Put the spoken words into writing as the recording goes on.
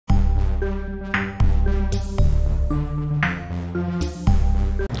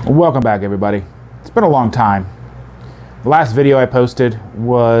Welcome back, everybody. It's been a long time. The last video I posted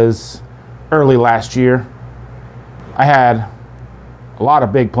was early last year. I had a lot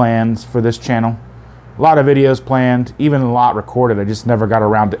of big plans for this channel, a lot of videos planned, even a lot recorded. I just never got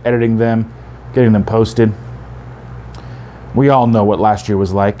around to editing them, getting them posted. We all know what last year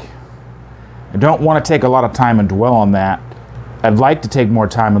was like. I don't want to take a lot of time and dwell on that. I'd like to take more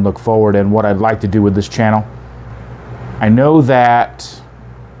time and look forward and what I'd like to do with this channel. I know that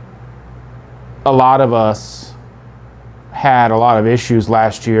a lot of us had a lot of issues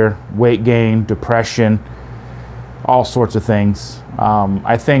last year, weight gain, depression, all sorts of things.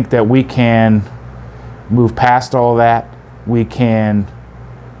 I think that we can move past all that. We can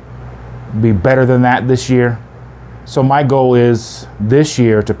be better than that this year. So my goal is this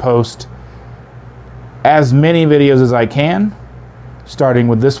year to post as many videos as I can, starting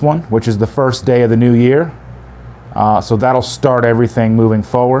with this one, which is the first day of the new year. So that'll start everything moving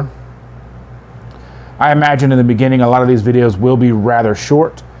forward. I imagine in the beginning a lot of these videos will be rather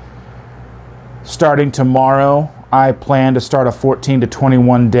short. Starting tomorrow, I plan to start a 14 to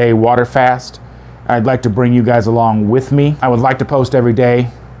 21 day water fast. I'd like to bring you guys along with me. I would like to post every day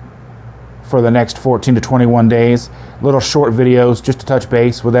for the next 14 to 21 days. Little short videos just to touch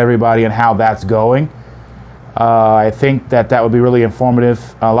base with everybody and how that's going. I think that that would be really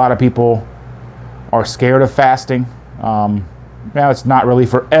informative. A lot of people are scared of fasting. Now it's not really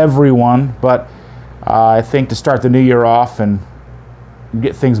for everyone, but I think to start the new year off and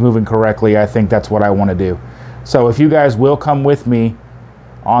get things moving correctly, I think that's what I want to do. So if you guys will come with me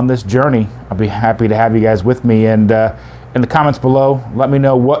on this journey, I'll be happy to have you guys with me. And in the comments below, let me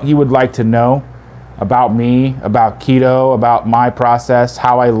know what you would like to know about me, about keto, about my process,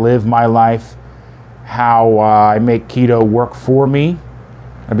 how I live my life, how I make keto work for me.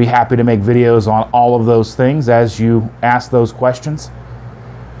 I'd be happy to make videos on all of those things as you ask those questions.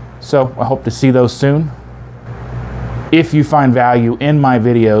 So I hope to see those soon. If you find value in my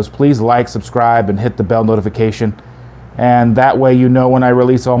videos, please like, subscribe, and hit the bell notification. And that way you know when I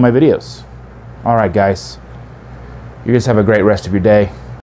release all my videos. All right, guys. You guys have a great rest of your day.